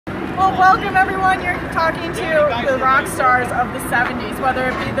Well, welcome everyone. You're talking to the Rockstars of the 70s, whether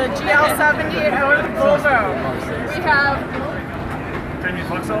it be the GL70 or the Volvo. We have Damian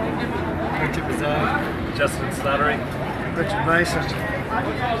Foxall, Bouzaid, Justin Slattery, Richard Mason,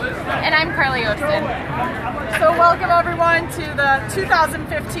 and I'm Carly Austin. So welcome everyone to the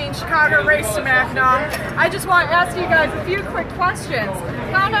 2015 Chicago Race to Mackinac. I just want to ask you guys a few quick questions.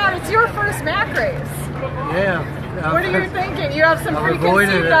 Found out it's your first Mac race. Yeah. What are you thinking? You have some I've avoided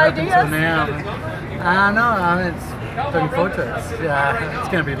preconceived it up ideas? until now. No, it's looking forward to it. It's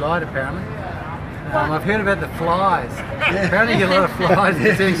going to be light apparently. I've heard about the flies. Apparently you get a lot of flies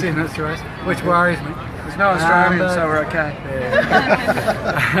essentially in this race, which worries me. there's no Australians, so we're okay. Yeah.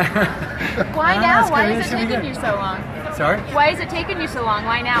 Why now? Why is it taking you so long? Sorry? Why is it taking you so long?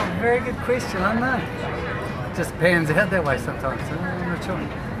 Why now? Very good question, I don't know. It just pans out that way sometimes, so I'm not sure.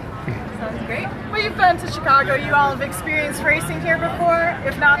 Sounds great. Well, you've been to Chicago. You all have experienced racing here before.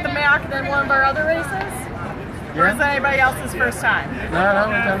 If not the Mac, then one of our other races? Or is it anybody else's first time? No,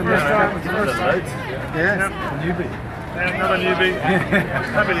 we've done the best time. Yeah, a newbie. another newbie.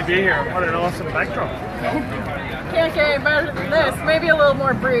 Happy to be here. What an awesome backdrop. Can't get any better than this. Maybe a little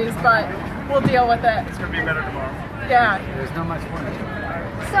more breeze, but we'll deal with it. It's going to be better tomorrow. Yeah. There's not much fun.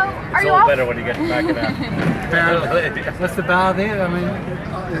 So, are it's you all all better when you get to Mackinac. Apparently. What's the bar there? I mean,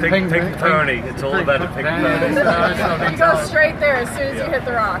 Pink pony. It's all about a pink pony. You go straight there as soon as you hit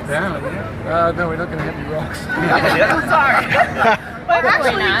the rocks. Apparently, yeah. No, we're not going to hit any rocks. I'm sorry. But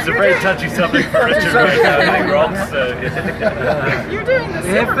actually, It's a very touchy subject for Richard right now, hitting rocks. So. You're doing the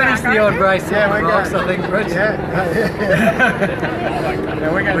Yeah, super finished Mac, the odd aren't race on rocks, I think, Rich.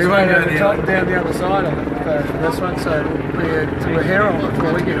 We're going We to won't go the the top other. down the other side of this one, so we're here on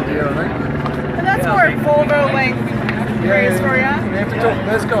before we get up here, I think. you? And that's more Volvo length race for you. We have to talk to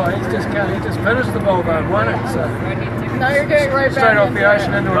this guy. He just finished the Volvo and won it, so Now you're getting right back straight off into the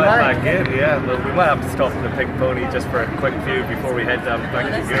ocean it. into a Right lake. back in, yeah. But we might have to stop in the pink pony just for a quick view before we head down back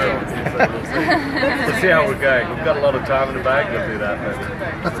to Europe. We'll see how we're going. We've got a lot of time in the bag to do that.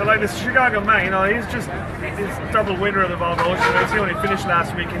 But. So like this Chicago man, he's double winner of the Volvo Ocean race. He only finished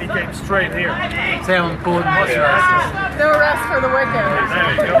last week and he came straight here. That's how important this race is. No rest for the wicked.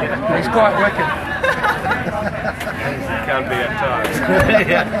 There you go. He's quite wicked. It can be at times.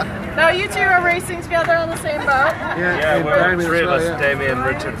 Yeah. Now you two are racing together on the same boat. Yeah, we're three of us, Damian,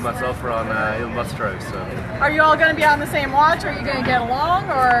 Richard, and myself are on Mostro, so. Are you all going to be on the same watch? Are you going to get along,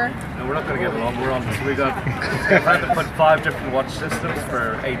 or? No, we're not going to get along. We're on. So we've had to put 5 different watch systems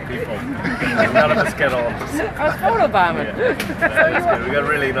for 8 people. None of us get on. a photo bomber? Yeah. It's good. We got a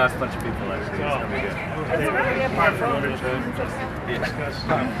really nice bunch of people actually. It's going to be good.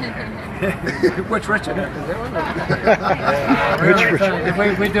 Which Richard?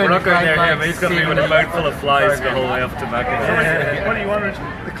 We're not going near him. He's going to be with a boat full of flies the whole way up to Mackinac. What do you want, Richard?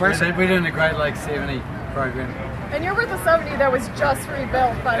 The classic. We're doing the Great Lakes 70 program. And you're with a 70 that was just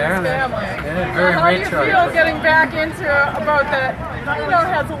rebuilt by his Apparently. family. Yeah, very How do you retro. feel getting back into a boat that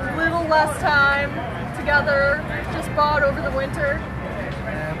has a little less time together, just bought over the winter?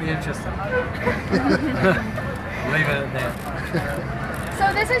 It'll be interesting. Leave it at that. So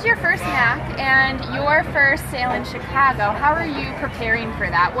this is your first Mac and your first sail in Chicago. How are you preparing for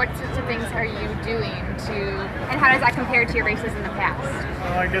that? What sorts of things are you doing and how does that compare to your races in the past?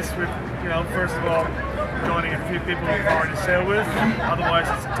 Well, I guess we've, first of all, joining a few people we've already sailed with. Otherwise,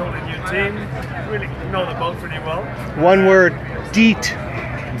 it's a totally new team. Really know the boat pretty well. One word, DEET.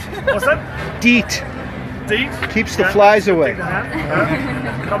 What's that? DEET. Deet. Keeps the flies away.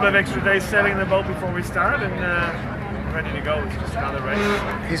 A couple of extra days sailing the boat before we start, and ready to go. It's just another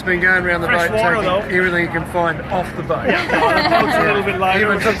race. He's been going around the Fresh boat water, taking though. everything he can find off the boat. Yeah, the boat's a little bit lighter.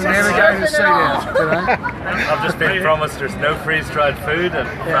 Even took the navigator's seat out today. I've just been promised there's no freeze-dried food, and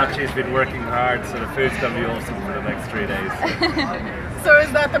Franchi's been working hard, so the food's going to be awesome for the next 3 days. So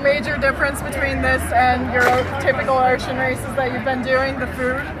is that the major difference between this and your typical ocean races that you've been doing? The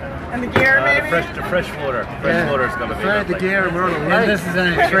food and the gear, maybe? The fresh water. Fresh water is going to be Throw the lovely. gear and we're on a lake. This is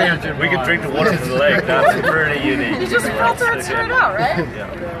only 300 We can drink the water from the lake. That's pretty unique. You just filter it straight out, right?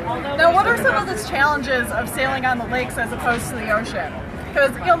 Yeah. Now, what are some of the challenges of sailing on the lakes as opposed to the ocean?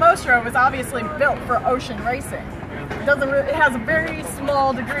 Because Mostro was obviously built for ocean racing. It has a very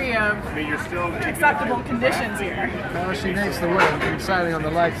small degree of acceptable conditions here. Well, she needs the wind, and sailing on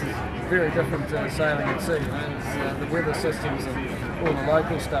the lakes is very different to sailing at sea. The weather systems and all the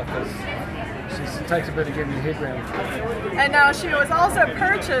local stuff it takes a bit of getting your head around. And now she was also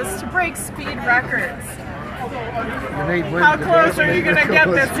purchased to break speed records. You need wind. How close are you going to get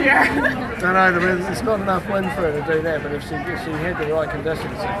this year? I know, it's not enough wind for her to do that, but if she had the right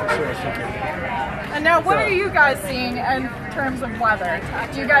conditions, I'm sure she could. And now, what are you guys seeing in terms of weather?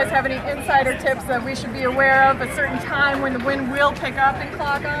 Do you guys have any insider tips that we should be aware of? A certain time when the wind will pick up and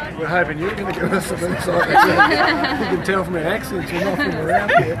clog on? We're hoping you're going to give us some insight. You can tell from our accents you're not from around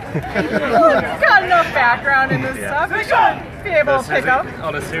here. We've got enough background in this stuff. We should be able to pick up.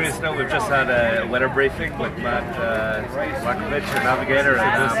 On a serious note, we've just had a weather briefing with Matt Mackinac, your navigator,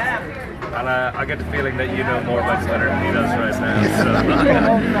 and I get the feeling that you know more about the weather than he does right now. So.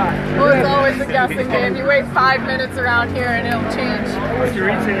 Well, it's always a guessing game. You wait 5 minutes around here and it'll change. What's your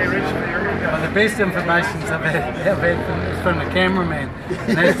ETA, Rich? Well, the best information I've had from the cameraman,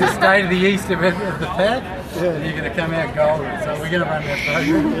 and that's the state of the east of the pack. And you're going to come out golden, so we're going to run that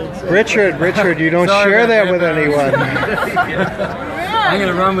program. Richard, you don't share that with anyone. I'm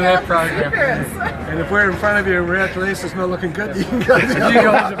going to run with that program. And if we're in front of you and we're out to the east, it's not looking good, you can go the other way. You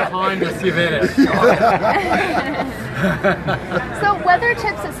guys are behind us, you've had it. So weather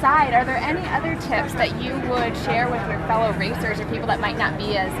tips aside, are there any other tips that you would share with your fellow racers or people that might not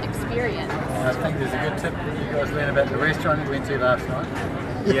be as experienced? I think there's a good tip that you guys learned about the restaurant we went to last night.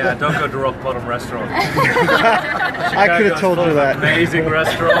 Yeah, don't go to rock bottom restaurants. I could have told you that. Amazing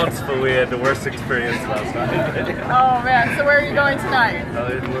restaurants, but we had the worst experience last night. Oh man, so where are you going tonight?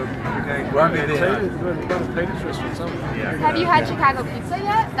 Won't be there. Have you had Chicago pizza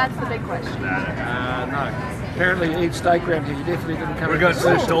yet? That's the big question. No. Apparently you eat steak around here, you definitely didn't come We're going to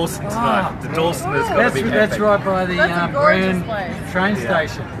the Dalston tonight. The Dalston is going to be That's epic. right by the That's a gorgeous Brown place. train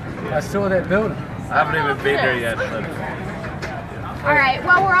station. I saw that building. I haven't even been there yet. But All right,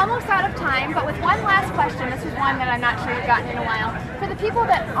 well, we're almost out of time, but with one last question, this is one that I'm not sure you've gotten in a while. For the people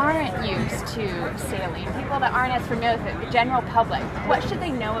that aren't used to sailing, people that aren't as familiar with it, the general public, what should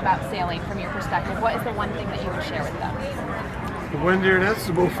they know about sailing from your perspective? What is the one thing that you would share with them? The windier it is,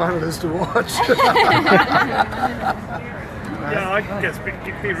 the more fun it is to watch. Yeah, I guess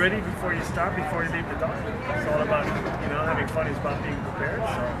be ready before you start, before you leave the dock. It's all about, having fun is about being prepared.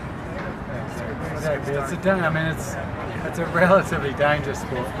 So Exactly. It's a relatively dangerous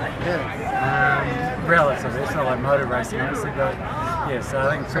sport. Relatively, it's not like motor racing, honestly, but yes,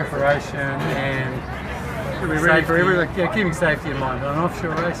 I think preparation and Be ready for everything. Yeah, keeping safety in mind. On an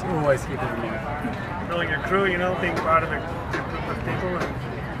offshore race, always keep it in mind. knowing your crew, being part of a group of people.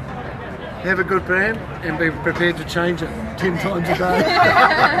 And Have a good plan and be prepared to change it 10 times a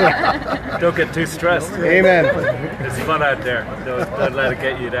day. don't get too stressed. Amen. It's fun out there. Don't let it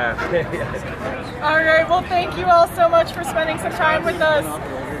get you down. All right, well, thank you all so much for spending some time with us.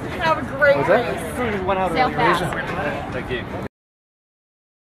 Have a great race. Sail fast. Thank you.